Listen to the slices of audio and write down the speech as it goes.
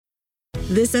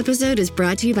This episode is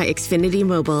brought to you by Xfinity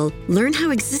Mobile. Learn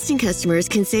how existing customers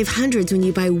can save hundreds when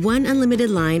you buy one unlimited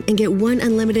line and get one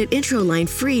unlimited intro line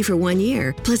free for 1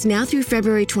 year. Plus, now through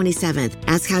February 27th,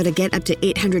 ask how to get up to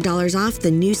 $800 off the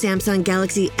new Samsung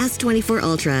Galaxy S24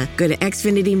 Ultra. Go to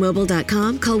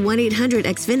xfinitymobile.com, call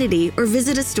 1-800-XFINITY, or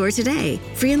visit a store today.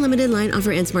 Free unlimited line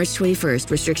offer ends March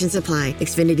 21st. Restrictions apply.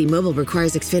 Xfinity Mobile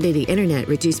requires Xfinity Internet.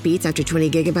 Reduced speeds after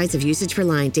 20 gigabytes of usage per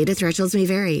line. Data thresholds may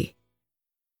vary.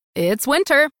 It's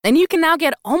winter, and you can now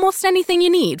get almost anything you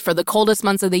need for the coldest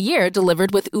months of the year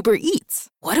delivered with Uber Eats.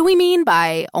 What do we mean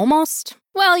by almost?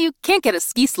 Well, you can't get a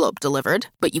ski slope delivered,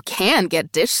 but you can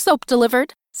get dish soap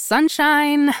delivered.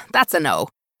 Sunshine, that's a no.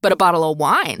 But a bottle of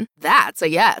wine, that's a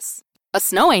yes. A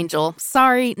snow angel,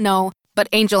 sorry, no. But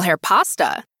angel hair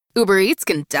pasta, Uber Eats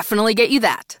can definitely get you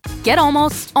that. Get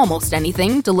almost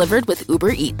anything delivered with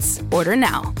Uber Eats. Order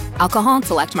now. Alcohol in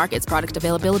select markets. Product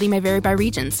availability may vary by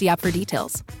region. See app for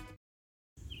details.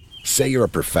 Say you're a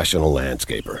professional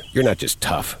landscaper. You're not just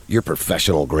tough, you're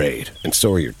professional grade, and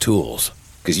so are your tools.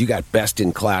 Because you got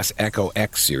best-in-class Echo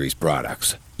X Series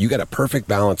products. You got a perfect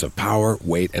balance of power,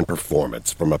 weight, and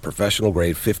performance from a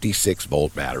professional-grade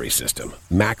 56-volt battery system.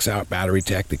 Max-out battery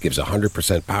tech that gives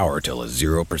 100% power till a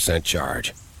 0%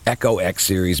 charge. Echo X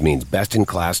Series means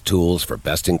best-in-class tools for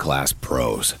best-in-class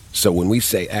pros. So when we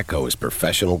say Echo is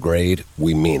professional grade,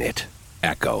 we mean it.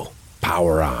 Echo.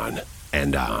 Power on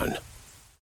and on.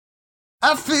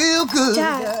 I feel good.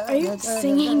 Dad, are you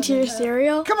singing to your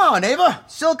cereal? Come on, Ava.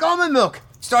 Silk almond milk.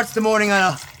 Starts the morning on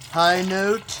a high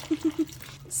note.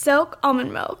 Silk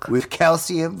almond milk. With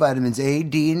calcium, vitamins A,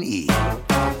 D, and E.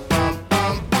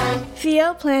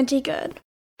 Feel plenty good.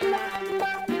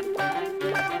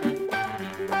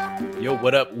 Yo,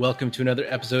 what up? Welcome to another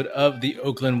episode of the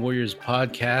Oakland Warriors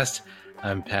podcast.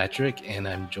 I'm Patrick, and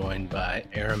I'm joined by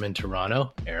Aram in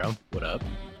Toronto. Aram, what up?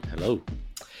 Hello.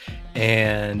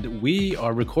 And we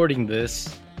are recording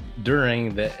this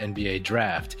during the NBA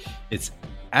draft. It's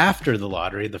after the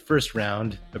lottery. The first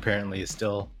round apparently is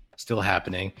still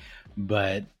happening,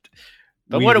 but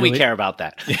what do we care about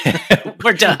that?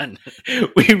 We're done.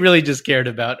 We really just cared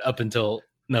about up until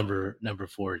number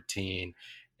 14,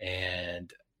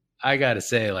 and I gotta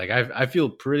say, like, I feel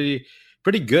pretty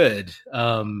good.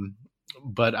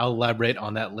 But I'll elaborate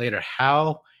on that later.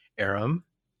 How, Aram,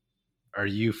 are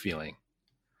you feeling?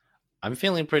 I'm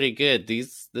feeling pretty good.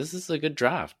 This is a good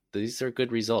draft. These are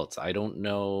good results. I don't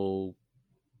know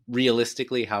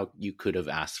realistically how you could have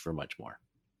asked for much more.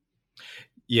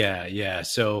 Yeah.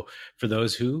 So for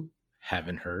those who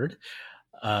haven't heard,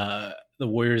 the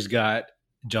Warriors got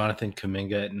Jonathan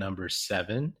Kuminga at number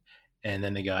 7, and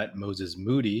then they got Moses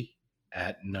Moody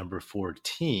at number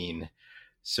 14.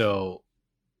 So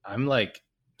I'm like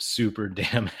super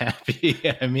damn happy.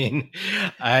 I mean,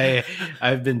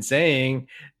 I've been saying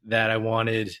that I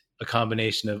wanted a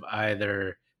combination of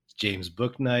either James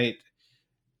Bouknight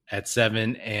at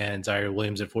 7 and Zaire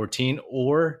Williams at 14,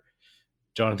 or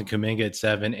Jonathan Kuminga at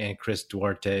 7 and Chris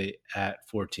Duarte at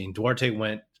 14. Duarte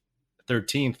went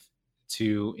 13th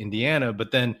to Indiana, but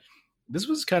then this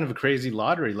was kind of a crazy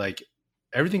lottery. Like,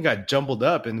 everything got jumbled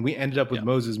up, and we ended up with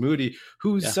Moses Moody,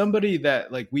 who's somebody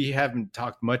that, like, we haven't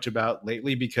talked much about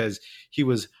lately because he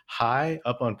was high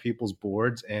up on people's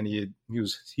boards, and he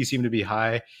seemed to be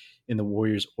high in the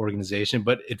Warriors organization,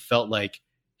 but it felt like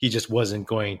he just wasn't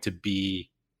going to be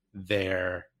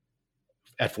there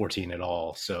at 14 at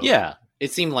all. So yeah,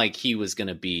 it seemed like he was going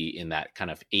to be in that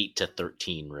kind of 8 to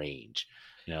 13 range,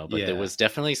 but there was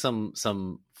definitely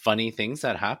some funny things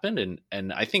that happened.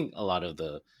 And I think a lot of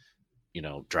the,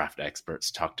 draft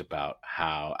experts talked about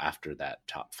how after that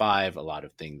top 5, a lot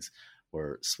of things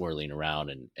were swirling around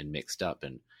and mixed up.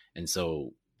 And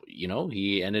so,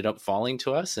 he ended up falling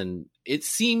to us. And it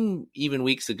seemed even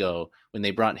weeks ago when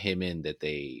they brought him in that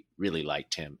they really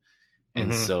liked him.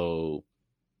 And so,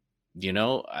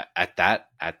 at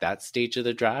that stage of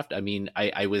the draft, I mean,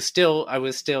 I was still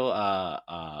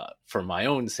for my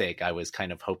own sake, I was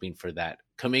kind of hoping for that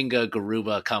Kuminga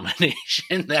Garuba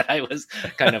combination that I was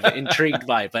kind of intrigued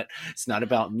by, but it's not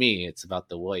about me. It's about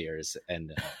the Warriors,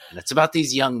 and it's about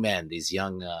these young men, these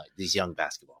young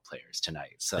basketball players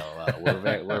tonight. So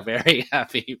we're very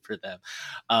happy for them.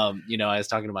 I was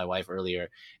talking to my wife earlier,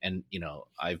 and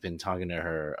I've been talking to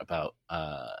her about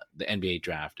the NBA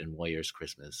draft and Warriors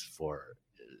Christmas for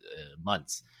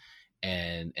months,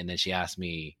 and then she asked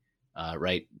me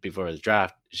right before the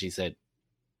draft. She said,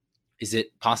 "Is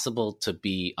it possible to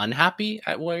be unhappy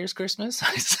at Warriors Christmas?"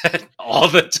 I said, all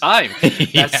the time.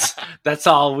 That's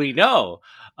all we know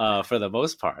for the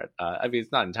most part. I mean,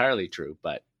 it's not entirely true,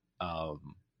 but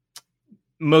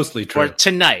mostly true. For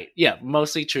tonight,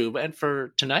 mostly true. And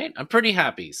for tonight, I'm pretty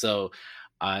happy. So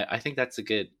I think that's a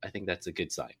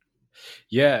good sign.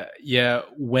 Yeah.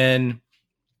 When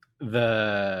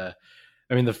the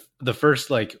first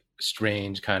like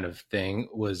strange kind of thing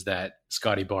was that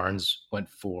Scotty Barnes went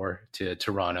 4 to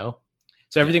Toronto.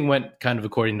 So everything went kind of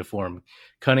according to form.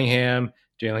 Cunningham,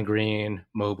 Jalen Green,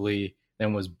 Mobley,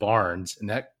 then was Barnes. And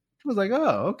that was like,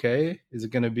 oh, okay. Is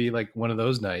it going to be like one of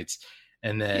those nights?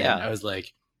 And then I was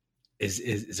like, is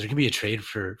there going to be a trade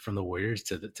from the Warriors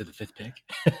to the 5th pick?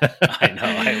 I know.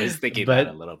 I was thinking that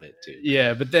a little bit too.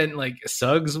 Yeah. But then like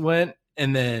Suggs went,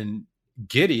 and then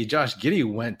Josh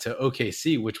Giddey went to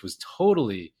OKC, which was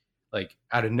totally like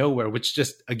out of nowhere, which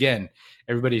just, again,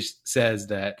 everybody says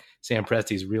that Sam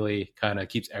Presti's really kind of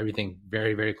keeps everything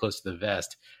very, very close to the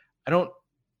vest. I don't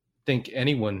think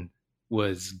anyone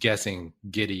was guessing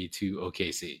Giddey to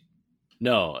OKC.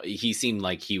 No, he seemed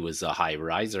like he was a high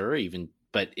riser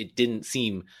but it didn't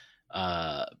seem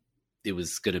it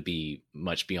was going to be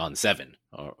much beyond 7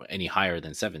 or any higher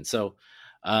than 7. So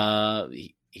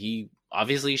he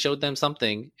obviously showed them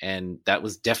something, and that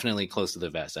was definitely close to the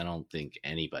vest. I don't think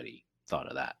anybody thought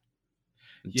of that.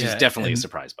 Just definitely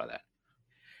surprised by that.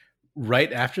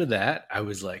 Right after that, I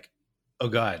was like, oh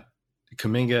God,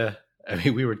 Kuminga. I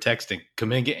mean, we were texting.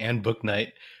 Kuminga and Book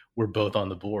Night were both on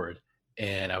the board.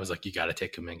 And I was like, you got to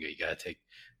take Kuminga. You got to take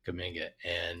Kuminga.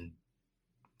 And,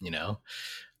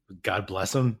 God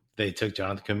bless them. They took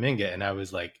Jonathan Kuminga. And I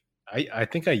was like, I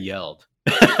think I yelled.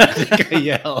 I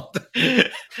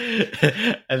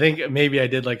think maybe I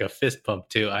did like a fist pump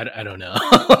too. I don't know.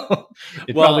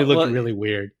 It probably looked really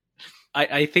weird.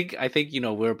 I think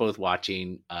we're both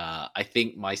watching. I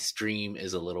think my stream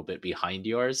is a little bit behind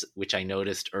yours, which I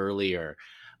noticed earlier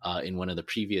in one of the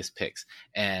previous picks,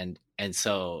 and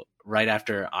so right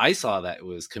after I saw that it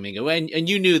was Kuminga, and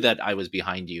you knew that I was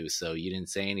behind you, so you didn't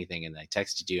say anything, and I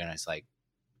texted you, and I was like,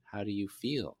 how do you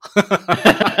feel?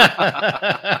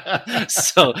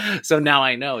 So now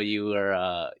I know you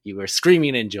were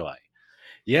screaming in joy.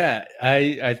 Yeah,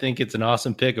 I think it's an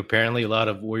awesome pick. Apparently a lot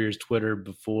of Warriors Twitter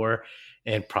before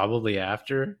and probably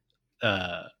after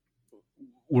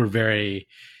were very,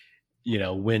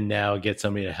 win now, get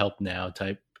somebody to help now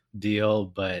type deal.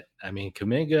 But I mean,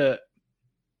 Kuminga,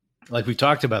 like we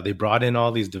talked about, they brought in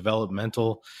all these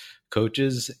developmental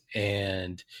coaches,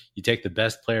 and you take the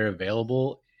best player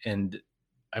available. And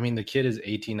I mean, the kid is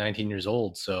 18, 19 years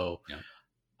old. So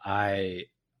I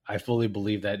fully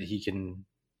believe that he can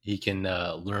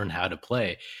learn how to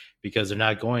play, because they're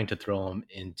not going to throw him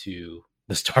into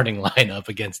the starting lineup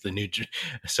against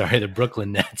the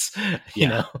Brooklyn Nets,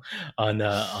 on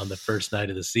the first night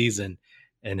of the season.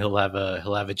 And he'll have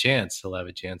a chance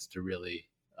to really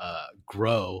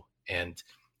grow and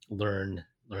learn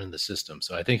the system.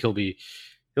 So I think he'll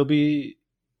be,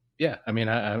 yeah. I mean,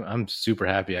 I'm super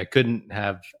happy. I couldn't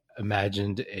have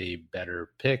imagined a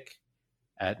better pick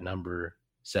at number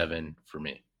 7 for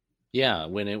me. Yeah,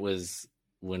 when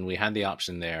we had the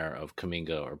option there of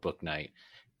Kuminga or Book Night,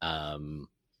 when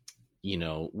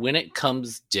it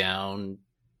comes down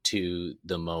to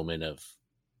the moment of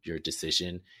your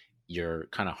decision, your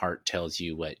kind of heart tells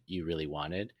you what you really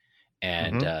wanted.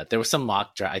 And there was some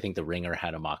mock draft. I think the Ringer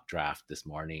had a mock draft this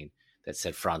morning that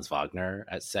said Franz Wagner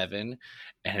at 7,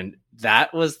 and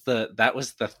that was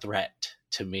the threat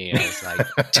to me. I was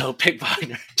like, don't pick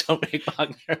Wagner,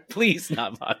 please,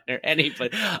 not Wagner.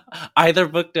 Anybody, either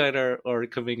Book Night or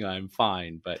Kuminga, I'm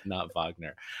fine, but not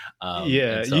Wagner.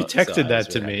 You texted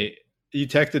that to me. You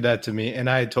texted that to me, and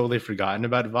I had totally forgotten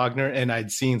about Wagner, and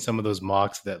I'd seen some of those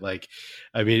mocks that, like,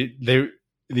 I mean,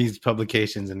 these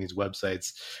publications and these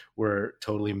websites were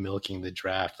totally milking the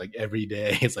draft. Like every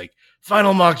day, it's like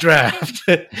final mock draft,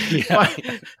 the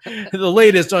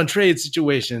latest on trade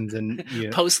situations, and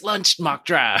post lunch mock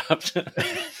draft.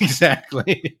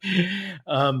 Exactly.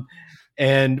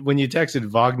 And when you texted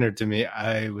Wagner to me,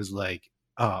 I was like,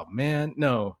 oh man,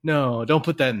 no, don't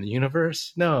put that in the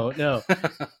universe. No.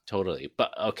 Totally.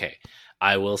 But okay,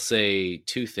 I will say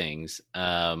 2 things.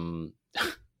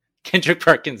 Kendrick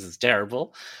Perkins is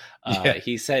terrible.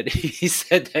 He said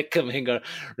that Kuminga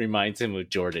reminds him of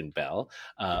Jordan Bell.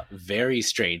 Very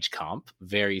strange comp.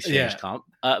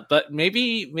 But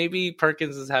maybe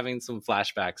Perkins is having some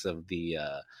flashbacks of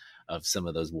some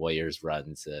of those Warriors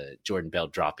runs. Jordan Bell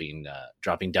dropping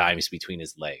dimes between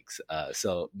his legs.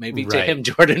 So maybe to him,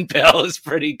 Jordan Bell is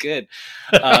pretty good.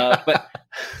 But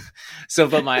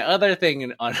my other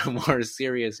thing, on a more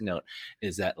serious note,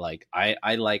 is that like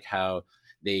I like how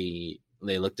they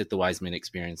looked at the Wiseman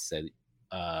experience, said,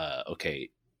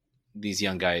 okay, these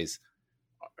young guys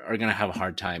are going to have a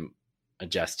hard time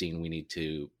adjusting. We need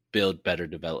to build better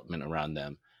development around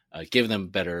them, give them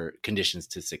better conditions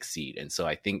to succeed. And so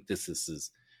I think this is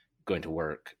going to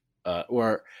work.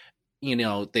 Or,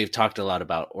 they've talked a lot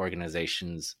about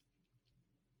organizations,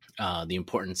 the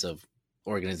importance of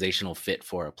organizational fit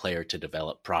for a player to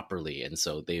develop properly. And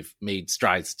so they've made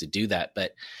strides to do that.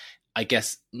 But I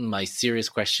guess my serious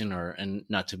question, and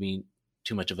not to be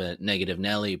too much of a negative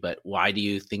Nelly, but why do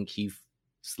you think he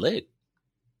slid?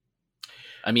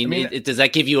 I mean, does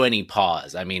that give you any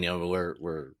pause? I mean,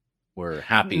 we're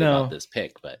happy about this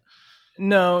pick, but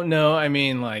no. I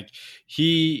mean, like,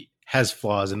 he has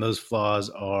flaws, and those flaws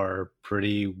are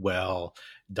pretty well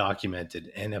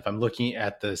documented. And if I'm looking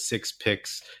at the 6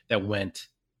 picks that went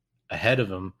ahead of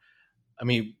him, I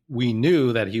mean, we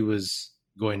knew that he was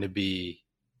going to be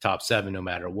top 7 no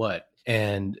matter what.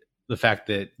 And the fact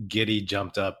that Giddey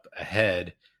jumped up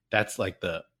ahead, that's like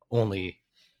the only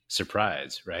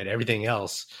surprise, right? Everything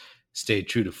else stayed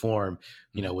true to form,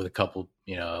 with a couple,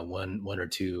 one or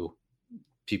two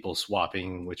people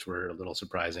swapping, which were a little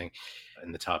surprising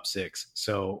in the top 6.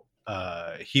 So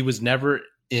he was never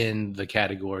in the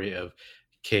category of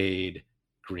Cade,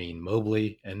 Green,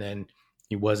 Mobley, and then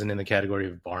he wasn't in the category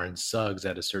of Barnes, Suggs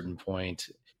at a certain point.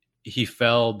 He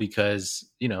fell because,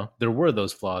 there were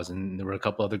those flaws, and there were a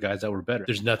couple other guys that were better.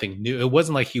 There's nothing new. It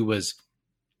wasn't like he was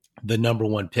the number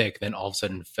 1 pick, then all of a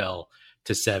sudden fell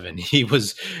to 7. He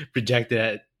was projected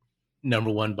at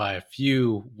number 1 by a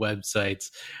few websites,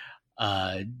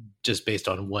 just based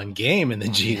on one game in the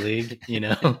G League,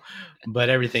 but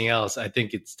everything else, I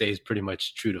think it stays pretty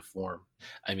much true to form.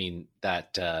 I mean,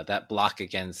 that block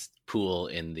against Poole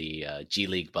in the G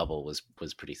League bubble was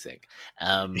pretty sick.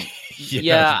 I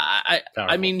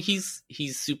mean, he's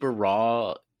super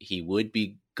raw. He would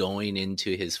be going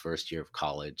into his first year of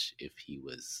college if he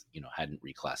was, hadn't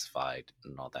reclassified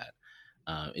and all that.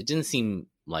 It didn't seem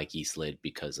like he slid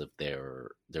because of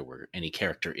there were any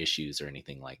character issues or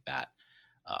anything like that.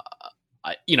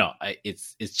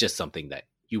 It's just something that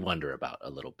you wonder about a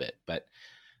little bit, but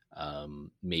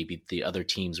maybe the other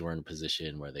teams were in a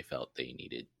position where they felt they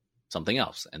needed something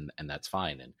else, and that's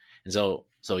fine. And so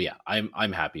yeah,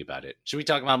 I'm happy about it. Should we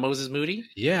talk about Moses Moody?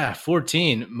 Yeah,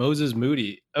 14, Moses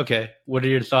Moody. Okay, what are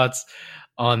your thoughts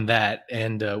on that,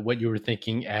 and what you were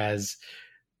thinking as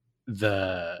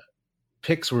the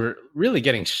picks were really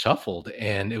getting shuffled,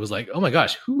 and it was like, oh my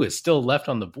gosh, who is still left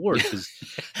on the board? Because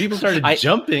people started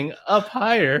jumping up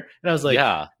higher, and I was like,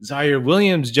 Zaire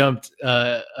Williams jumped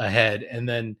ahead, and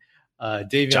then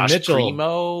Davion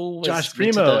Mitchell, Josh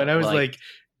Primo, and I was like,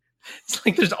 it's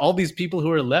like there's all these people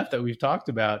who are left that we've talked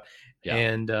about,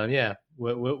 and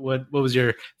what were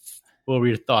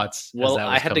your thoughts? Well,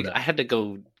 I had to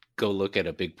go look at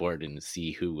a big board and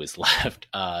see who was left.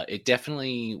 It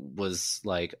definitely was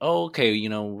like, oh, okay,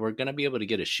 we're going to be able to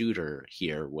get a shooter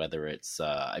here, whether it's,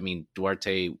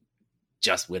 Duarte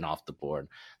just went off the board.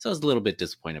 So I was a little bit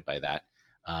disappointed by that.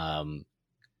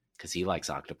 Because he likes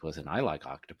octopus and I like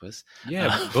octopus.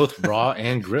 Yeah, both raw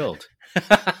and grilled.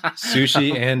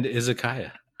 Sushi and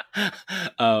izakaya.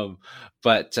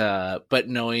 But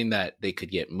knowing that they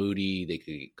could get Moody, they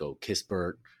could go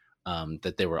Kispert,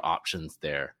 that there were options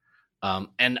there.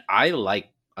 And I like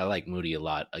Moody a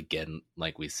lot. Again,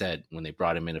 like we said, when they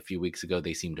brought him in a few weeks ago,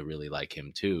 they seemed to really like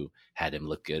him too. Had him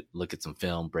look at some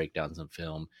film, break down some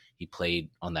film. He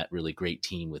played on that really great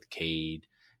team with Cade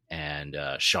and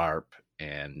Sharp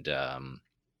and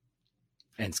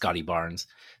Scotty Barnes.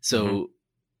 So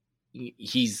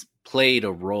he's played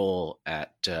a role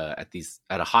at a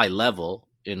high level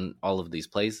in all of these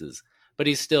places, but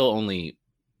he's still only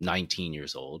 19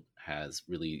 years old, has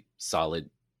really solid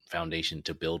foundation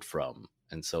to build from.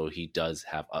 And so he does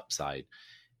have upside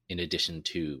in addition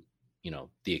to,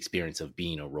 the experience of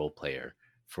being a role player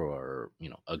for,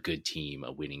 a good team,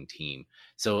 a winning team.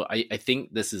 So I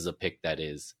think this is a pick that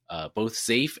is both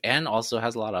safe and also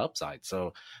has a lot of upside.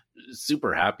 So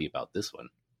super happy about this one.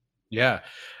 Yeah.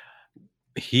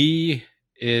 He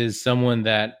is someone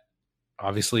that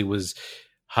obviously was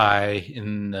high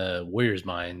in the Warriors'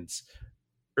 minds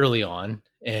early on.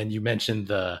 And you mentioned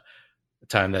the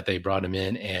time that they brought him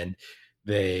in and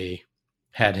they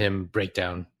had him break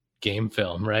down game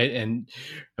film, right? And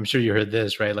I'm sure you heard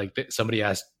this, right? Like somebody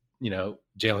asked,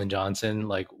 Jalen Johnson,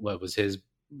 like, what was his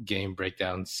game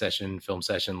breakdown film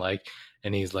session like?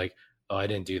 And he's like, oh, I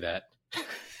didn't do that.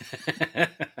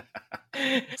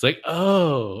 It's like,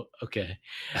 oh, okay.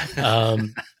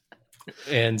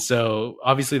 And so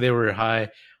obviously they were high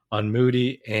on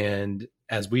Moody. And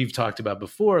as we've talked about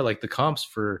before, like the comps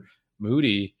for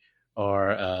Moody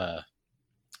are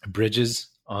Bridges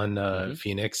on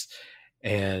Phoenix,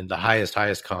 and the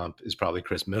highest comp is probably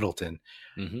Chris Middleton.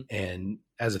 And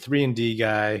as a 3-and-D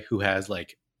guy who has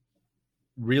like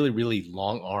really, really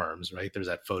long arms, right? There's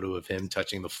that photo of him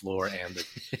touching the floor and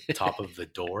the top of the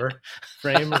door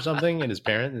frame or something in his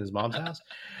mom's house.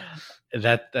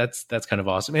 That's kind of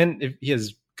awesome. And if he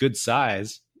has good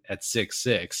size at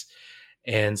 6'6",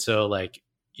 and so like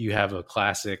you have a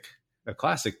classic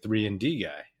 3-and-D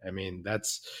guy. I mean,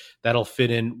 that'll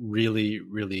fit in really,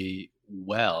 really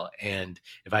well. And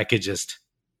if I could just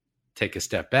take a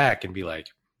step back and be like,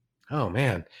 oh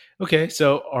man, okay,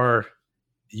 so our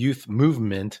youth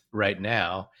movement right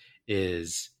now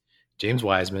is James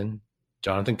Wiseman,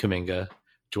 Jonathan Kuminga,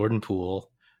 Jordan Poole,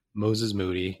 Moses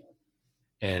Moody,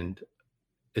 and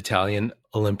Italian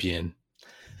Olympian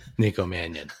Nico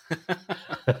Mannion.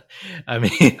 I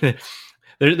mean,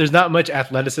 there's not much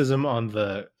athleticism on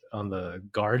the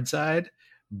guard side,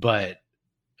 but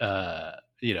Kuminga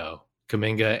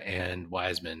and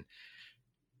Wiseman,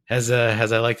 as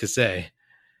I like to say,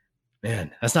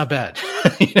 man, that's not bad.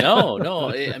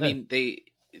 No. I mean, the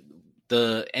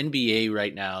NBA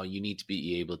right now, you need to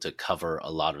be able to cover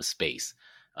a lot of space.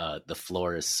 The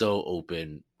floor is so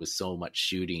open with so much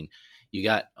shooting. You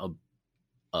got a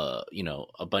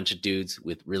bunch of dudes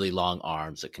with really long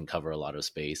arms that can cover a lot of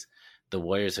space. The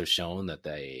Warriors have shown that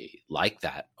they like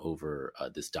that over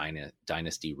this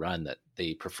dynasty run, that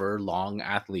they prefer long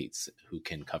athletes who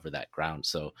can cover that ground.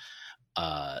 So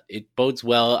it bodes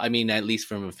well. I mean, at least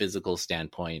from a physical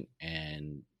standpoint,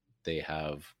 and they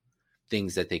have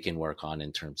things that they can work on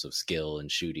in terms of skill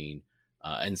and shooting.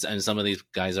 And some of these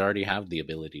guys already have the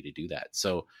ability to do that.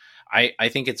 So I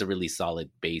think it's a really solid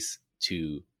base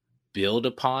to build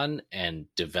upon and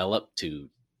develop to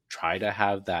try to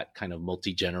have that kind of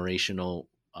multi-generational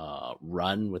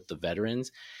run with the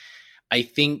veterans. I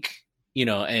think,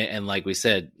 and like we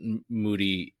said,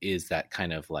 Moody is that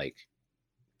kind of like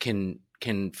can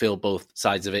fill both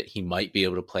sides of it. He might be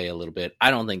able to play a little bit. I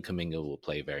don't think Kuminga will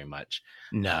play very much.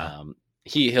 No.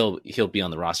 He'll be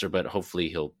on the roster, but hopefully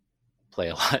he'll play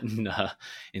a lot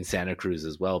in Santa Cruz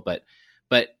as well. But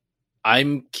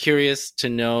I'm curious to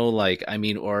know, like, I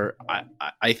mean, or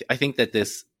I think that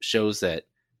this shows that,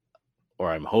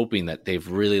 or I'm hoping that they've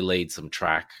really laid some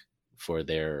track for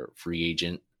their free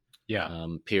agent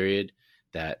period,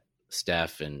 that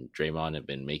Steph and Draymond have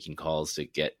been making calls to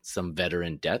get some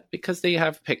veteran depth, because they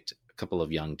have picked a couple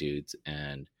of young dudes,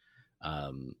 and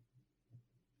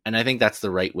I think that's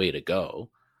the right way to go.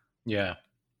 Yeah.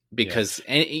 Because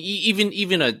and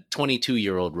even a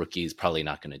 22-year-old rookie is probably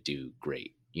not going to do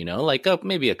great. Like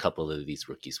maybe a couple of these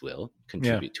rookies will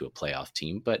contribute to a playoff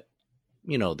team, but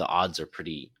the odds are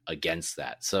pretty against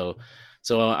that. So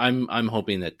I'm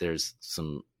hoping that there's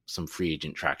some free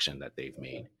agent traction that they've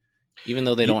made, even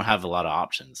though they don't have a lot of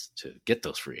options to get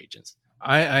those free agents.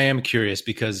 I am curious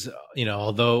because,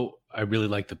 although I really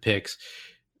like the picks,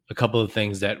 a couple of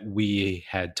things that we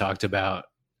had talked about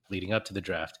leading up to the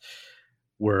draft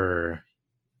were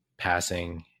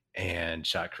passing and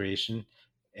shot creation.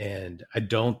 And I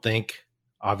don't think,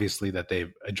 obviously, that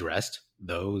they've addressed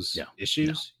those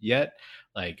issues yet.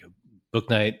 Like,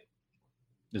 Bouknight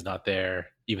is not there,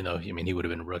 even though, he would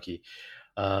have been a rookie.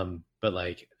 But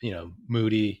like,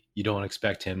 Moody, you don't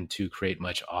expect him to create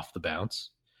much off the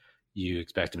bounce. You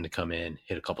expect him to come in,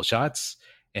 hit a couple shots,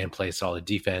 and play solid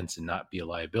defense and not be a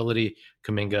liability.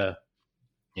 Kuminga,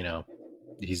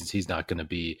 he's not going to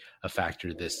be a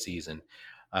factor this season.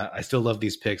 I still love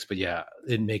these picks, but yeah,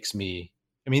 it makes me.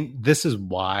 This is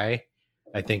why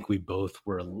I think we both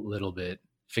were a little bit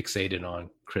fixated on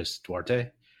Chris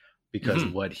Duarte, because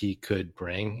of what he could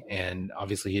bring. And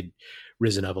obviously he'd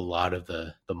risen up a lot of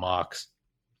the mocks,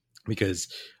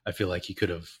 because I feel like he could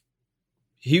have,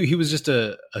 he was just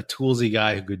a toolsy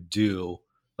guy who could do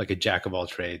like a jack of all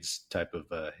trades type of,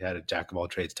 had a jack of all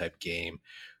trades type game,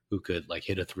 who could like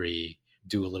hit a three,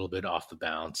 do a little bit off the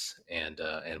bounce, and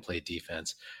play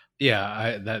defense.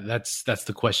 Yeah, that's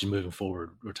the question moving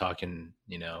forward. We're talking,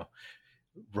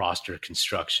 roster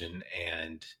construction,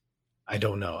 and I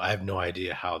don't know. I have no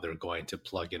idea how they're going to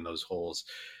plug in those holes.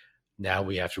 Now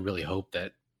we have to really hope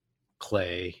that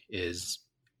Clay is,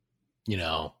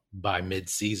 by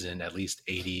mid-season, at least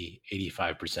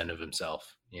 85% of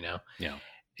himself, Yeah.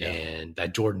 And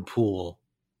that Jordan Poole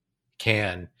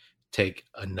can take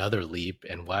another leap,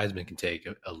 and Wiseman can take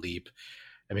a leap.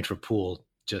 For Poole,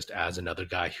 just as another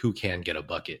guy who can get a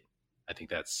bucket, I think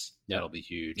that'll be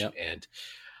huge. Yep. And,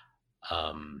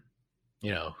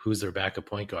 who's their backup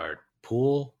point guard?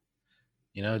 Poole,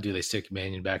 do they stick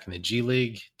Mannion back in the G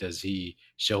League? Does he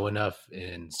show enough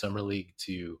in Summer League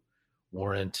to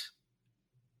warrant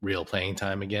real playing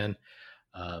time again?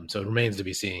 So it remains to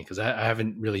be seen, because I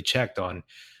haven't really checked on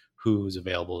who's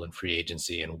available in free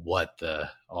agency and what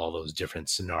all those different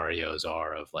scenarios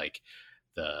are of like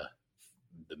the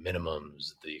the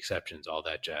minimums, the exceptions, all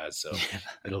that jazz. So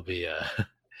it'll be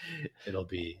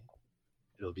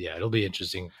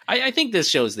interesting. I think this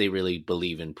shows they really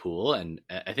believe in Poole, and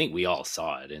I think we all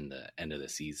saw it in the end of the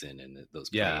season and those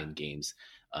play-in games.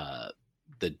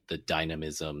 The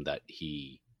dynamism that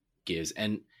he gives,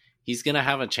 and he's going to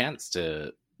have a chance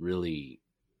to really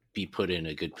be put in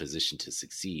a good position to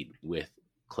succeed with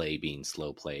Clay being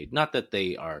slow played. Not that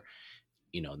they are,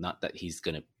 not that he's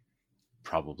going to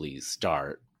probably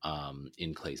start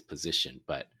in Clay's position,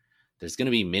 but there's going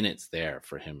to be minutes there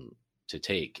for him to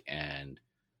take. And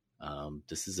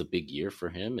this is a big year for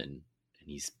him, and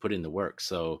he's put in the work.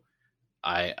 So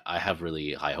I have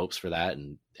really high hopes for that.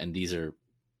 And these are,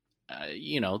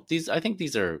 I think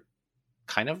these are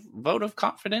kind of vote of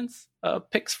confidence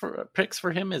picks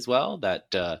for him as well,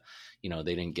 that they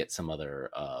didn't get some other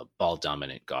ball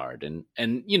dominant guard, and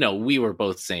we were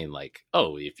both saying like,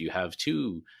 oh, if you have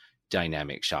two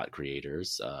dynamic shot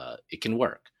creators, it can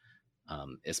work,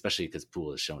 especially because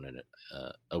Poole has shown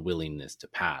a willingness to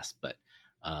pass, but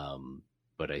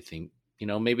I think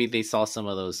maybe they saw some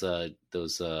of those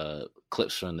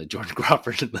clips from the Jordan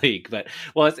Crawford League, but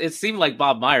it seemed like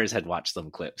Bob Myers had watched some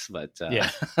clips, but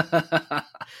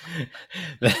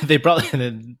they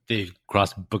probably they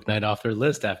crossed Book Night off their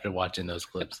list after watching those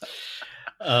clips.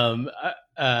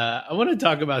 I want to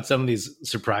talk about some of these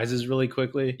surprises really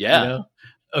quickly.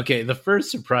 Okay, the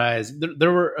first surprise,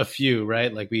 there were a few,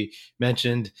 right? Like we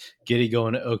mentioned, Giddey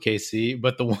going to OKC,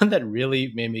 but the one that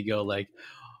really made me go like,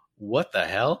 what the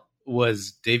hell,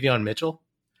 was Davion Mitchell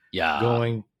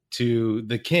going to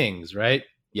the Kings, right?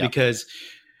 Because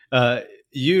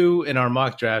you in our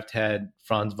mock draft had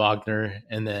Franz Wagner,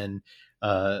 and then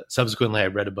subsequently I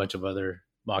read a bunch of other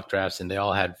mock drafts, and they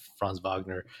all had Franz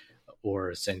Wagner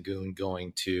or Sengun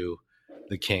going to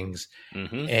the Kings.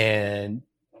 Mm-hmm. And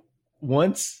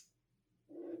once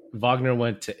Wagner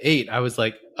went to 8, I was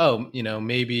like, oh,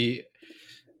 maybe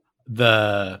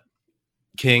the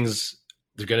Kings,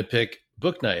 they're going to pick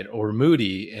Book Night or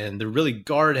Moody, and they're really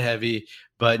guard heavy,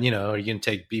 but are you going to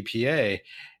take BPA?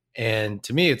 And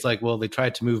to me, it's like, well, they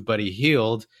tried to move Buddy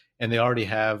Hield, and they already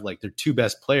have like their two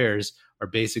best players are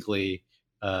basically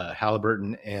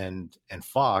Halliburton and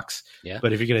Fox. Yeah.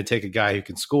 But if you're going to take a guy who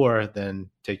can score,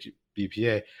 then take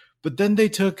BPA. But then they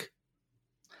took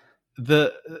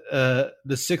the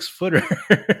 6-footer,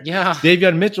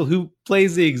 Davion Mitchell, who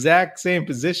plays the exact same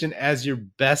position as your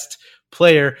best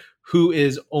player, who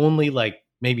is only like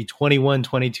maybe 21,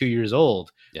 22 years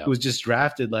old, who was just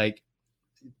drafted like,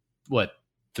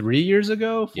 3 years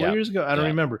ago, 4 years ago? I don't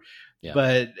remember. Yeah.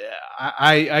 But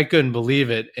I couldn't believe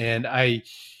it. And I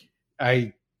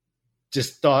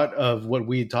just thought of what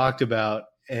we talked about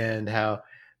and how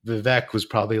Vivek was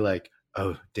probably like,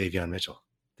 oh, Davion Mitchell.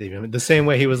 The same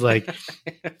way he was like,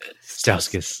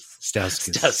 Stauskas.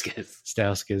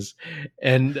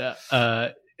 And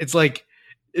it's like,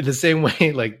 in the same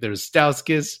way, like there's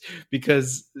Stauskas,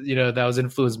 because that was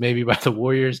influenced maybe by the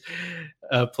Warriors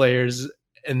players,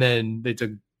 and then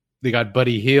they got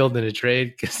Buddy Hield in a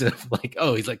trade because of like,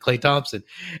 oh, he's like Klay Thompson,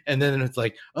 and then it's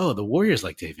like, oh, the Warriors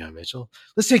like Davion Mitchell,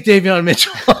 let's take Davion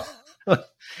Mitchell.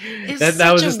 that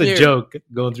was just a joke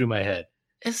going through my head.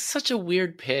 It's such a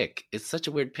weird pick.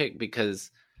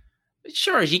 Because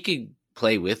sure, he could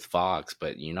play with Fox,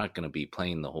 but you're not going to be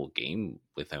playing the whole game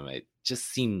with him. It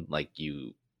just seemed like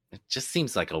it just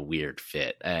seems like a weird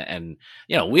fit. And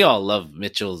we all love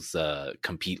Mitchell's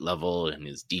compete level and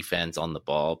his defense on the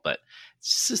ball, but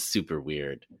it's just super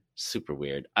weird.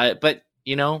 But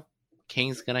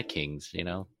Kings gonna Kings,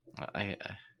 I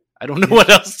don't know what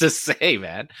else to say,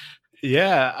 man.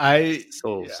 Yeah,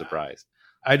 surprised.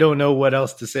 I don't know what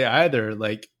else to say either.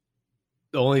 Like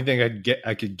the only thing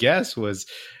I could guess was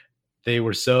they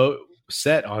were so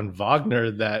set on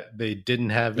Wagner that they didn't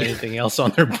have anything else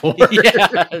on their board.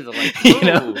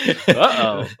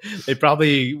 They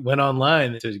probably went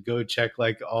online to go check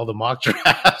like all the mock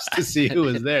drafts to see who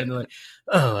was there, and they're like,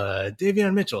 oh,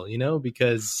 Davion Mitchell,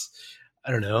 because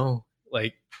I don't know,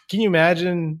 like, can you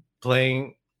imagine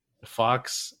playing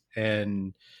Fox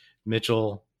and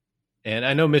Mitchell? And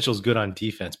I know Mitchell's good on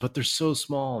defense, but they're so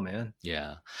small, man.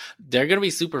 Yeah, they're gonna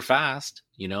be super fast.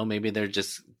 Maybe they're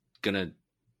just gonna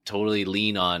totally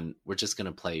lean on, we're just going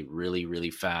to play really,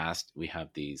 really fast. We have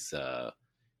these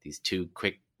two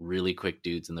really quick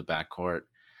dudes in the backcourt.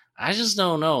 I just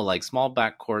don't know, like small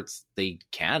backcourts, they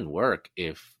can work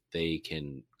if they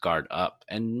can guard up,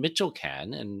 and Mitchell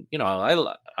can. And,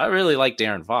 I really like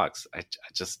De'Aaron Fox. I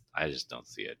just don't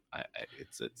see it.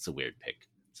 It's a weird pick.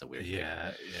 Pick.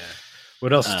 Yeah.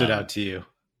 What else stood out to you?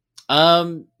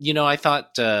 I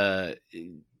thought,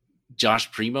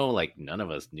 Josh Primo, like none of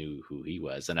us knew who he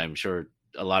was, and I'm sure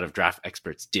a lot of draft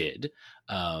experts did.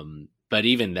 But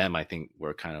even them, I think,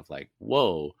 were kind of like,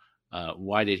 whoa,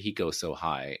 why did he go so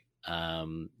high?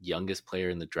 Youngest player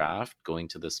in the draft going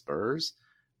to the Spurs.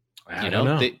 I don't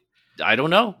know. I don't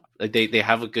know. Like they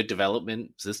have a good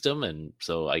development system, and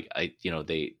so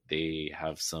they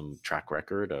have some track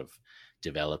record of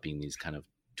developing these kind of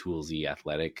toolsy,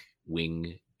 athletic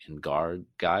wing and guard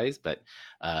guys. But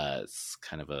it's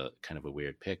kind of a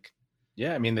weird pick.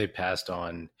 Yeah, I mean, they passed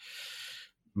on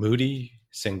Moody,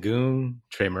 Sengun,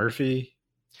 Trey Murphy.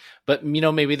 But,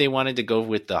 maybe they wanted to go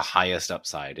with the highest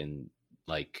upside, and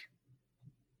like,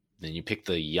 then you pick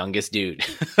the youngest dude,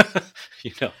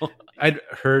 I'd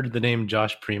heard the name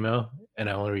Josh Primo, and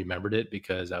I only remembered it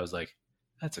because I was like,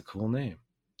 that's a cool name.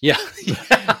 Yeah.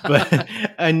 But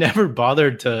I never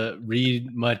bothered to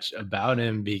read much about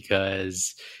him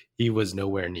because he was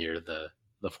nowhere near the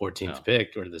 14th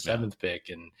pick or the 7th pick.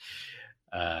 And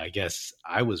I guess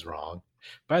I was wrong.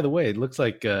 By the way, it looks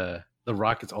like the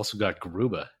Rockets also got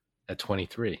Garuba at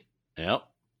 23. Yep.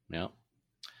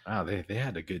 Wow, they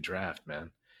had a good draft,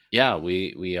 man. Yeah,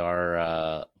 we're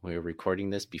recording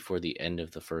this before the end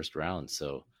of the first round,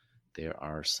 so there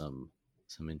are some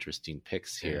interesting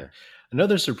picks here. Yeah.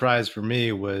 Another surprise for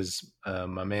me was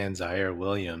my man Zaire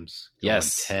Williams.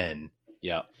 Yes, 10.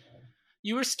 Yeah,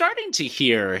 you were starting to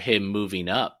hear him moving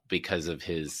up because of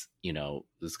his,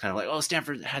 it's kind of like, oh,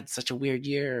 Stanford had such a weird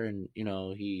year, and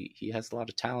he has a lot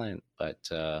of talent, but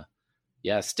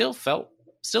still a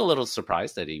little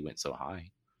surprised that he went so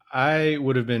high. I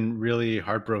would have been really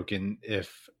heartbroken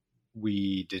if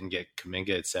we didn't get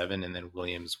Kuminga at 7 and then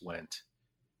Williams went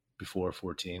before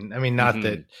 14. I mean, not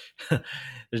that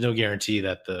there's no guarantee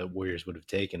that the Warriors would have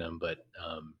taken him, but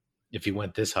if he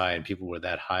went this high and people were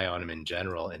that high on him in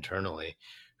general, internally,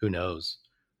 who knows?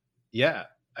 Yeah,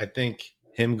 I think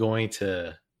him going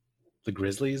to the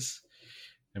Grizzlies,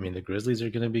 I mean, the Grizzlies are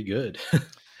going to be good.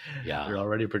 Yeah. They're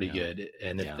already pretty good.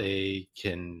 And if they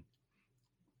can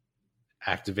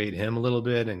activate him a little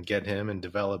bit and get him and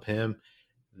develop him,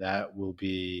 that will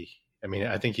be, I mean,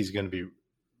 I think he's going to be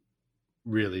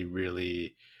really,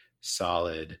 really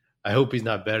solid. I hope he's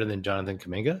not better than Jonathan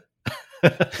Kuminga.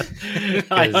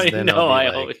 I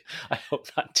hope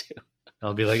not too.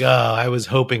 I'll be like, oh, I was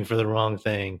hoping for the wrong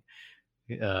thing.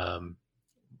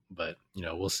 But,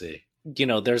 we'll see.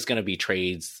 There's going to be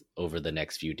trades over the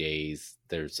next few days.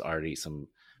 There's already some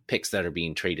picks that are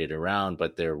being traded around,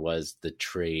 but there was the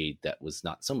trade that was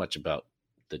not so much about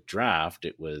the draft.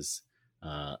 It was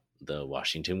the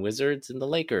Washington Wizards and the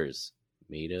Lakers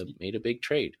made a big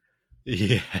trade.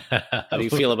 Yeah. How do you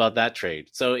feel about that trade?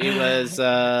 So it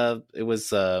was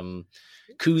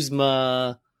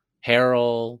Kuzma,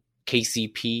 Harrell,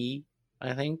 KCP,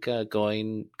 I think,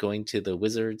 going to the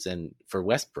Wizards and for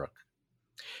Westbrook.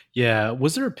 Yeah.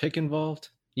 Was there a pick involved?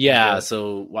 Yeah,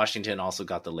 so Washington also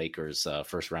got the Lakers'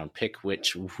 first round pick, who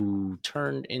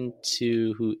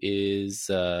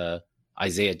is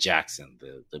Isaiah Jackson,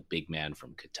 the big man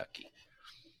from Kentucky.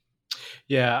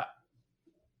 Yeah,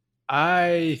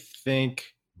 I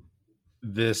think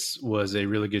this was a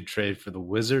really good trade for the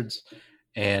Wizards,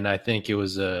 and I think it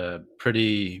was a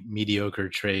pretty mediocre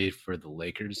trade for the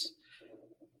Lakers.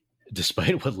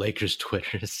 Despite what Lakers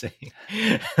Twitter is saying,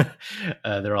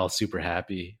 they're all super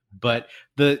happy. But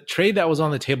the trade that was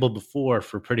on the table before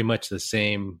for pretty much the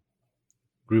same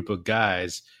group of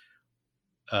guys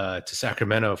to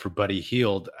Sacramento for Buddy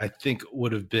Hield, I think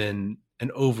would have been an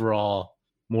overall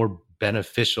more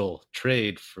beneficial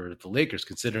trade for the Lakers,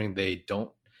 considering they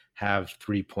don't have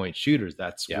 3-point shooters.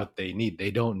 That's what they need.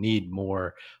 They don't need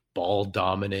more ball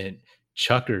dominant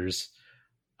chuckers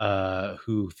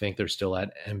who think they're still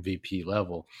at MVP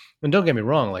level. And don't get me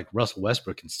wrong, like Russell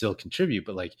Westbrook can still contribute,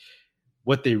 but like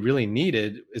what they really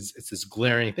needed is it's this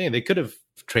glaring thing. They could have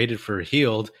traded for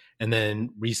Hield and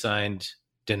then re-signed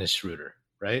Dennis Schroeder,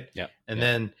 right? Yeah. And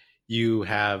then you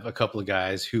have a couple of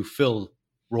guys who fill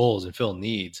roles and fill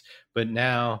needs. But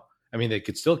now, I mean, they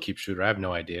could still keep Schroeder. I have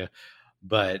no idea.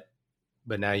 But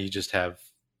now you just have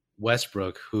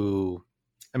Westbrook who,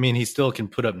 I mean, he still can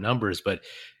put up numbers, but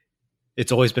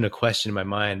it's always been a question in my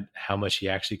mind how much he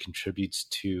actually contributes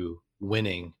to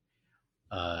winning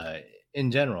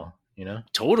in general,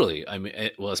 Totally. I mean,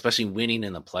 especially winning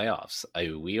in the playoffs.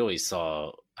 We always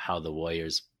saw how the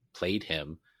Warriors played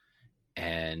him,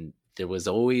 and there was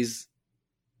always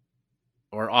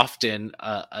or often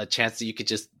a chance that you could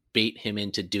just bait him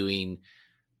into doing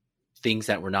things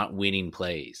that were not winning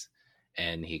plays.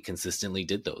 And he consistently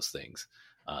did those things.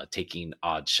 Taking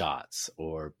odd shots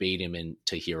or bait him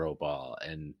into hero ball.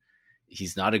 And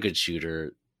he's not a good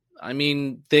shooter. I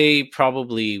mean, they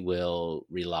probably will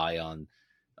rely on,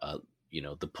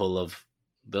 the pull of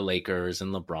the Lakers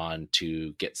and LeBron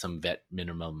to get some vet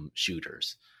minimum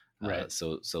shooters. Right.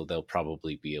 So they'll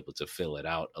probably be able to fill it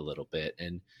out a little bit.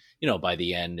 And, by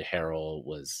the end, Harrell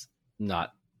was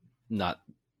not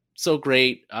so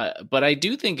great. But I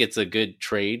do think it's a good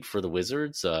trade for the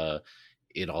Wizards.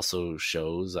 It also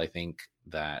shows, I think,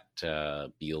 that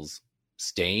Beal's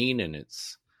staying, and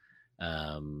it's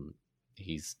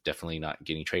he's definitely not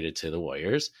getting traded to the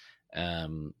Warriors.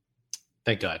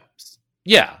 Thank God.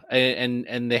 Yeah,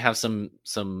 and they have some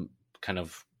kind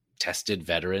of tested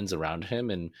veterans around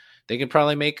him, and they can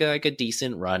probably make a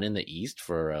decent run in the East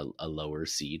for a lower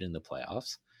seed in the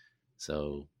playoffs.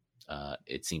 So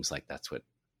it seems like that's what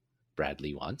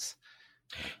Bradley wants.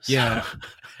 Yeah,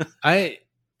 I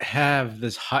have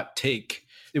this hot take.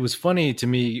 It was funny to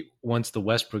me once the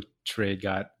Westbrook trade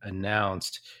got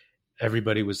announced.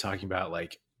 Everybody was talking about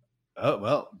like, oh,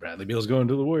 well, Bradley Beal's going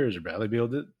to the Warriors, or Bradley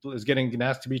Beal is getting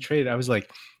asked to be traded. I was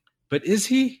like, but is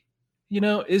he?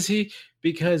 Is he?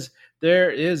 Because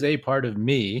there is a part of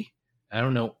me, I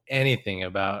don't know anything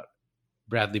about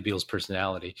Bradley Beal's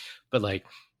personality, but like,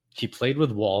 he played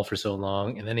with Wall for so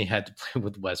long, and then he had to play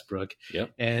with Westbrook.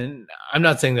 Yep. And I'm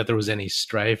not saying that there was any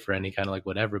strife or any kind of like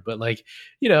whatever, but like,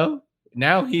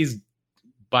 now he's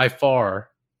by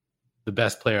far the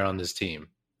best player on this team,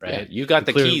 right? Yeah, you got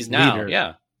the keys now.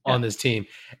 Yeah. On this team.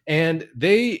 And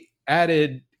they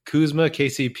added Kuzma,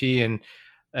 KCP,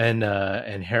 and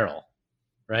Harrell,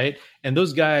 right? And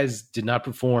those guys did not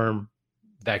perform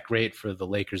that great for the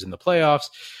Lakers in the playoffs,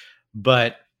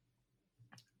 but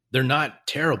they're not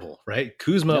terrible, right?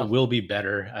 Kuzma will be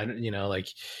better.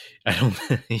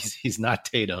 He's not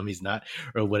Tatum. He's not,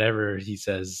 or whatever he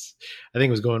says. I think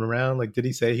it was going around. Like, did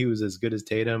he say he was as good as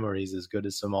Tatum, or he's as good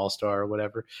as some all-star or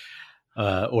whatever,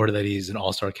 or that he's an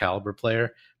all-star caliber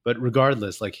player? But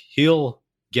regardless, like, he'll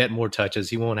get more touches.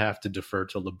 He won't have to defer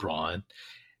to LeBron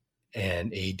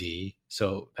and AD.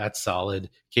 So that's solid.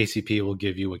 KCP will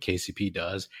give you what KCP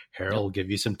does. Harrell will give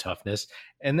you some toughness.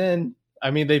 And then,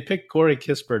 they picked Corey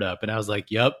Kispert up, and I was like,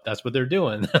 yep, that's what they're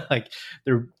doing. Like,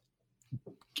 they're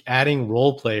adding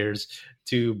role players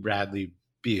to Bradley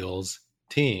Beal's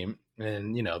team,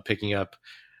 and, picking up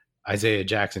Isaiah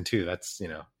Jackson too. That's,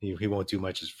 he won't do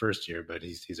much his first year, but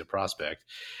he's a prospect.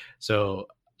 So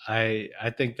I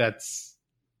think that's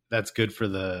good for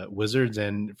the Wizards.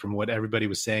 And from what everybody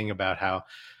was saying about how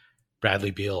Bradley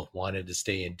Beal wanted to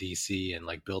stay in DC and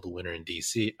like build a winner in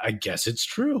DC, I guess it's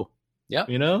true. Yeah.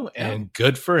 And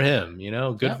good for him,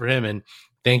 good for him. And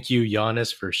thank you,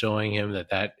 Giannis, for showing him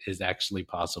that is actually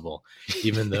possible,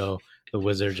 even though the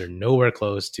Wizards are nowhere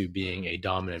close to being a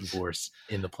dominant force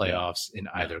in the playoffs in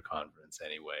either conference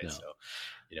anyway. No. So,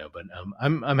 but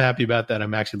I'm happy about that.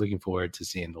 I'm actually looking forward to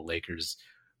seeing the Lakers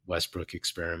Westbrook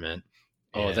experiment.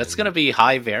 Oh, that's going to be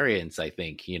high variance, I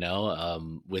think,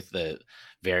 with the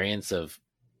variance of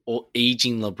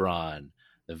aging LeBron,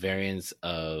 the variance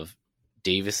of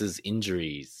Davis's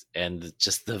injuries, and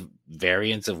just the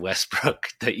variance of Westbrook,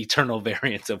 the eternal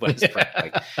variance of Westbrook. Yeah.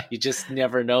 Like, you just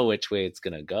never know which way it's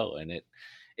going to go. And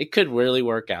it could really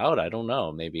work out. I don't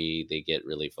know. Maybe they get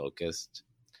really focused,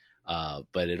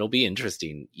 but it'll be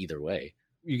interesting either way.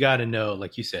 You got to know,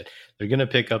 like you said, they're going to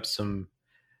pick up some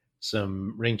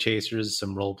ring chasers,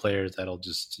 some role players that'll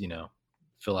just,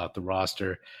 fill out the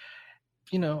roster.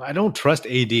 I don't trust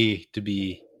AD to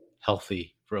be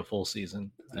healthy for a full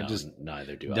season. No,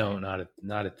 neither do I.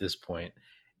 Not at this point.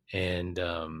 And,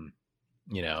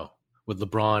 with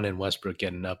LeBron and Westbrook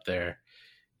getting up there,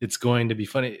 it's going to be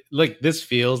funny. Like, this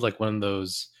feels like one of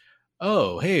those,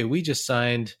 oh, hey, we just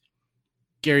signed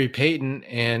Gary Payton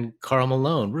and Karl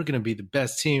Malone. We're going to be the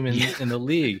best team in the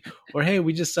league. Or, hey,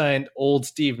 we just signed old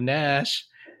Steve Nash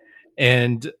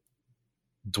and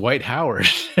Dwight Howard.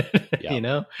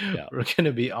 We're going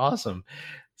to be awesome.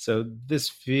 So this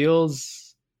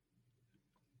feels,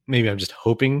 maybe I'm just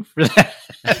hoping for that.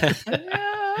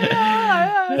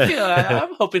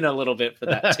 I'm hoping a little bit for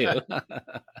that too.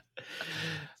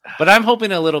 But I'm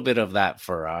hoping a little bit of that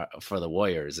for the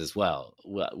Warriors as well.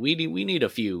 We need a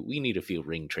few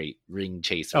ring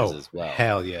chasers as well.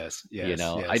 Hell yes. Yes.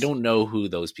 I don't know who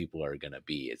those people are going to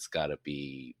be. It's got to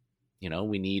be,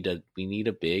 we need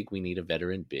a big, we need a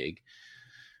veteran big.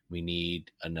 We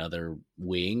need another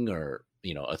wing, or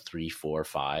a 3, 4,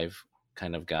 5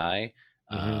 kind of guy.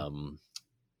 Mm-hmm.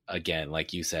 Again,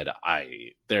 like you said,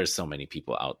 there's so many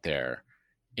people out there,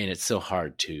 and it's so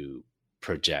hard to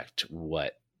project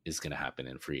what is going to happen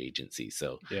in free agency.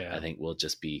 So I think we'll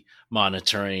just be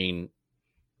monitoring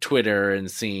Twitter and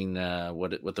seeing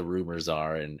what the rumors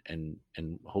are, and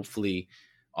hopefully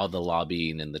all the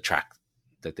lobbying and the track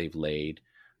that they've laid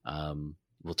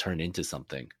will turn into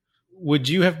something. would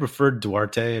you have preferred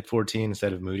Duarte at 14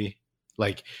 instead of Moody?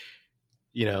 Like,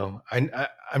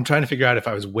 I'm trying to figure out if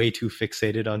I was way too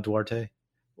fixated on Duarte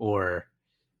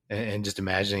and just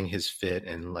imagining his fit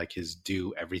and like his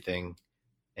do everything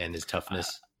and his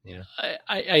toughness.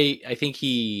 I think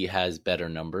he has better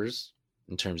numbers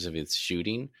in terms of his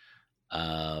shooting. He's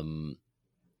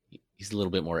a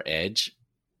little bit more edge,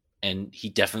 and he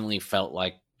definitely felt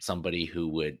like somebody who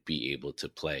would be able to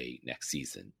play next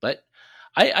season. But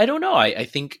I don't know. I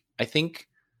think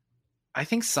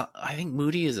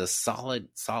Moody is a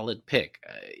solid pick.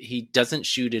 He doesn't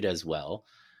shoot it as well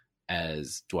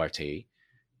as Duarte,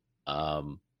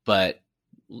 but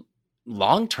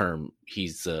long term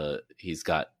he's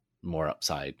got more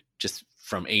upside just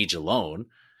from age alone.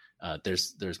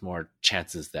 There's more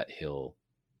chances that he'll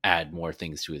add more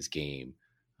things to his game,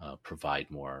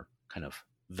 provide more kind of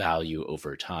value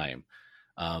over time.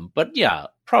 But yeah,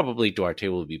 probably Duarte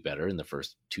will be better in the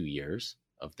first 2 years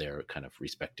of their kind of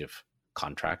respective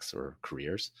contracts or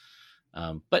careers.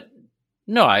 But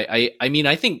no, I mean,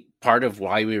 I think part of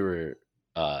why we were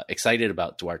excited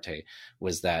about Duarte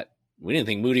was that we didn't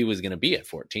think Moody was going to be at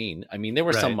 14. I mean, there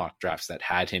were some mock drafts that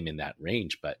had him in that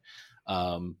range, but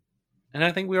and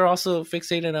I think we were also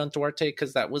fixated on Duarte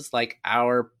because that was like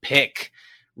our pick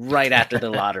right after the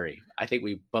lottery. I think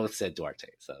we both said Duarte.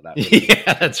 So that was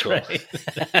that's cool. Right.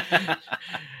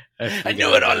 I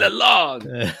knew it all along.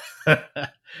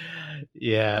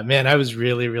 Yeah, man, I was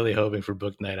really, really hoping for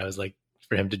book night. I was like,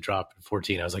 for him to drop at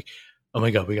 14. I was like, oh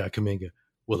my God, we got Kuminga.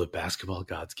 Will the basketball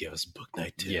gods give us book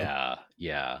night too?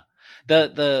 Yeah.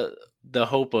 The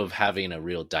hope of having a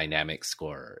real dynamic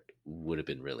scorer would have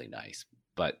been really nice.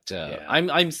 But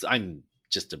I'm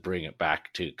just to bring it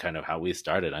back to kind of how we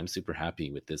started. I'm super happy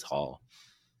with this haul.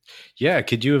 Yeah.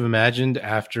 Could you have imagined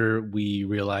after we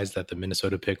realized that the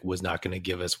Minnesota pick was not going to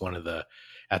give us one of the,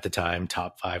 at the time,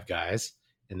 top 5 guys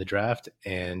in the draft,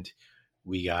 and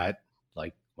we got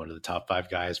like one of the top 5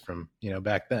 guys from,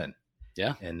 back then.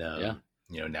 Yeah. And,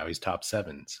 now he's top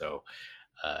 7. So,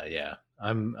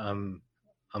 I'm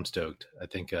stoked. I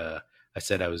think, I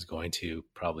said I was going to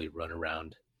probably run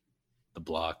around the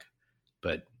block,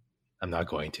 but I'm not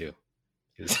going to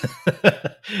because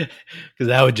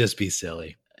that would just be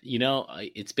silly.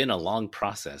 It's been a long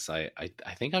process. I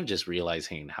think I'm just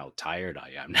realizing how tired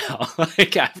I am now.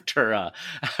 Like after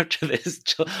this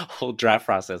whole draft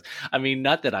process. I mean,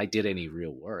 not that I did any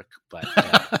real work, but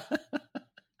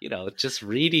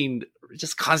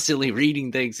just constantly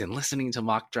reading things and listening to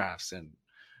mock drafts and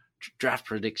draft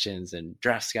predictions and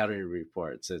draft scouting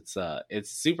reports. It's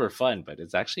super fun, but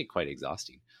it's actually quite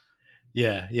exhausting.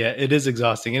 Yeah, it is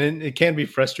exhausting, and it can be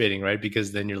frustrating, right?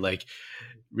 Because then you're like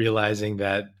realizing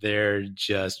that they're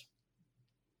just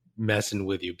messing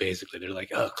with you. Basically, they're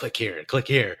like, "Oh, click here,"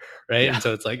 right? Yeah. And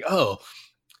so it's like, "Oh,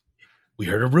 we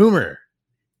heard a rumor,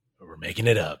 but we're making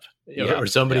it up," or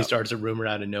somebody starts a rumor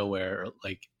out of nowhere,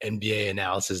 like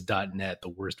NBAanalysis.net, the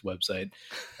worst website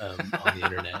on the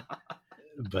internet.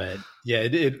 But yeah,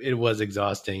 it was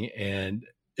exhausting, and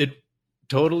it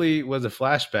totally was a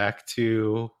flashback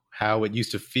to how it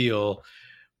used to feel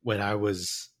when I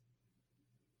was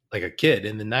like a kid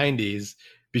in the 90s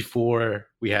before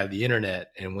we had the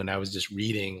internet, and when I was just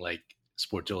reading like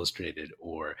Sports Illustrated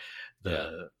or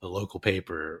the local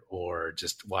paper, or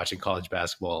just watching college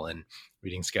basketball and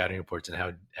reading scouting reports and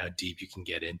how deep you can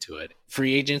get into it.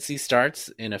 Free agency starts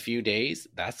in a few days.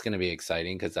 That's going to be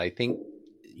exciting because I think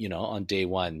on day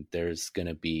one, there's going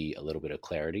to be a little bit of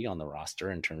clarity on the roster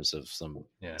in terms of some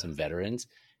veterans,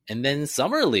 and then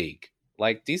summer league.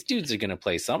 Like these dudes are going to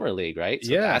play summer league, right?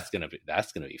 So that's going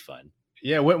to be fun.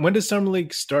 Yeah. When does summer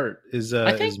league start?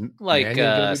 I think like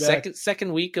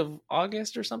second week of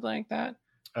August or something like that.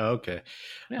 Oh, okay.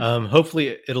 Yeah.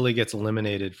 Hopefully Italy gets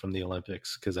eliminated from the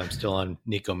Olympics because I'm still on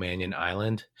Nico Mannion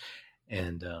Island,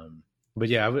 and but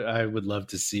yeah, I would love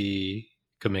to see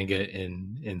Kuminga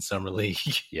in summer league.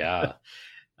 Yeah.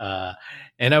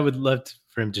 And I would love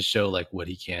for him to show like what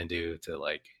he can do to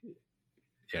like,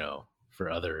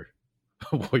 for other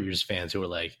Warriors fans who are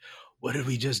like, what did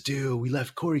we just do? We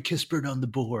left Corey Kispert on the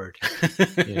board.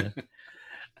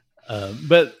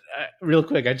 But real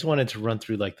quick, I just wanted to run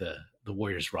through like the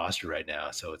Warriors roster right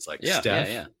now. So it's like Steph.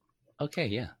 Yeah. Okay.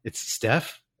 Yeah. It's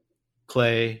Steph,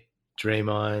 Clay,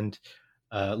 Draymond,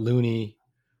 Looney,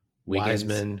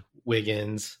 Wiseman,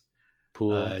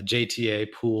 Poole,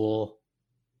 JTA, Poole.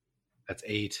 That's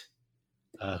 8.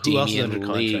 Who else is under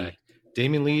contract?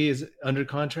 Damian Lee is under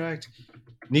contract.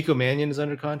 Nico Mannion is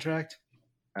under contract.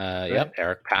 Right? Yep.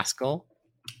 Eric Paschall.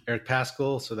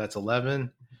 So that's 11.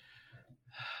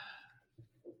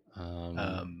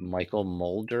 Michael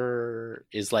Mulder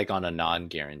is like on a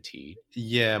non-guaranteed.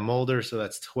 Yeah, Mulder, so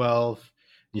that's 12.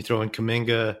 You throw in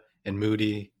Kuminga and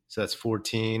Moody, so that's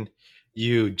 14.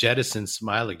 You jettison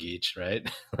Smailagic, right?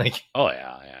 Like, oh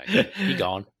yeah, he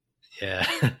gone. Yeah.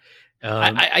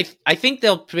 I think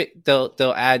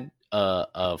they'll add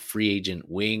a free agent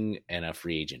wing and a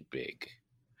free agent big.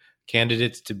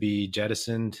 Candidates to be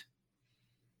jettisoned: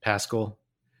 Pascal.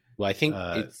 Well, I think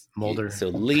it's Mulder. So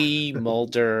Lee,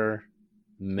 Mulder,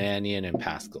 Mannion, and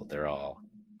Pascal. They're all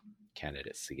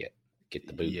candidates to get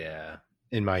the boot. Yeah.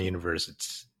 In my universe,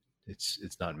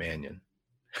 it's not Mannion.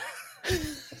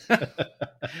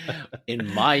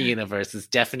 In my universe, it's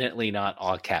definitely not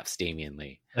all caps Damian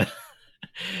Lee.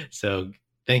 So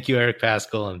thank you, Eric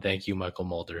Pascal, and thank you, Michael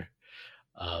Mulder.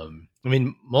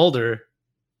 Mulder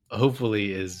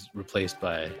hopefully is replaced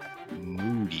by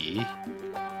Moody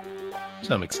to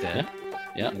some extent.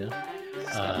 Yeah. He's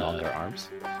got longer arms.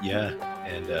 Yeah,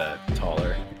 and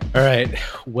taller. All right.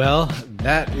 Well,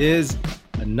 that is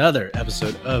another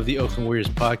episode of the Oakland Warriors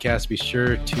podcast. Be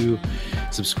sure to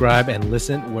subscribe and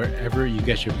listen wherever you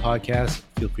get your podcasts.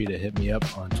 Feel free to hit me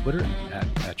up on Twitter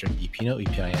at Patrick Epino,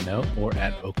 E-P-I-N-O, or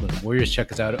at Oakland Warriors.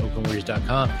 Check us out at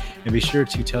oaklandwarriors.com. And be sure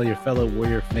to tell your fellow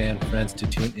Warrior fan friends to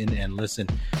tune in and listen.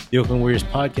 The Oakland Warriors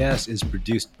podcast is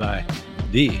produced by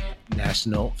the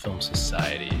National Film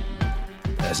Society.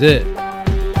 That's it.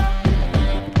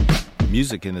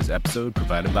 Music in this episode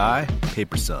provided by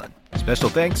Paper Sun. Special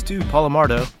thanks to Paul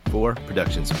Amardo for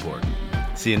production support.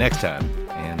 See you next time,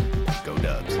 and go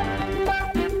Dubs.